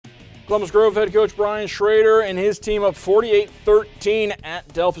Columbus Grove head coach Brian Schrader and his team up 48-13 at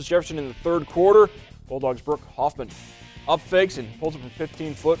Delphus Jefferson in the third quarter. Bulldogs' Brooke Hoffman up fakes and pulls it from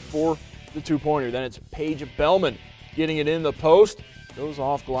 15 foot for the two-pointer. Then it's Paige Bellman getting it in the post. Goes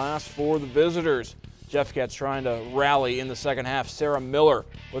off glass for the visitors. Jeff Cats trying to rally in the second half. Sarah Miller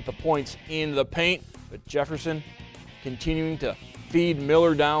with the points in the paint, but Jefferson continuing to feed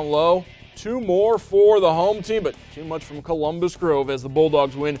Miller down low. Two more for the home team, but too much from Columbus Grove as the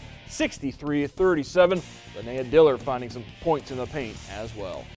Bulldogs win 63-37. Linnea Diller finding some points in the paint as well.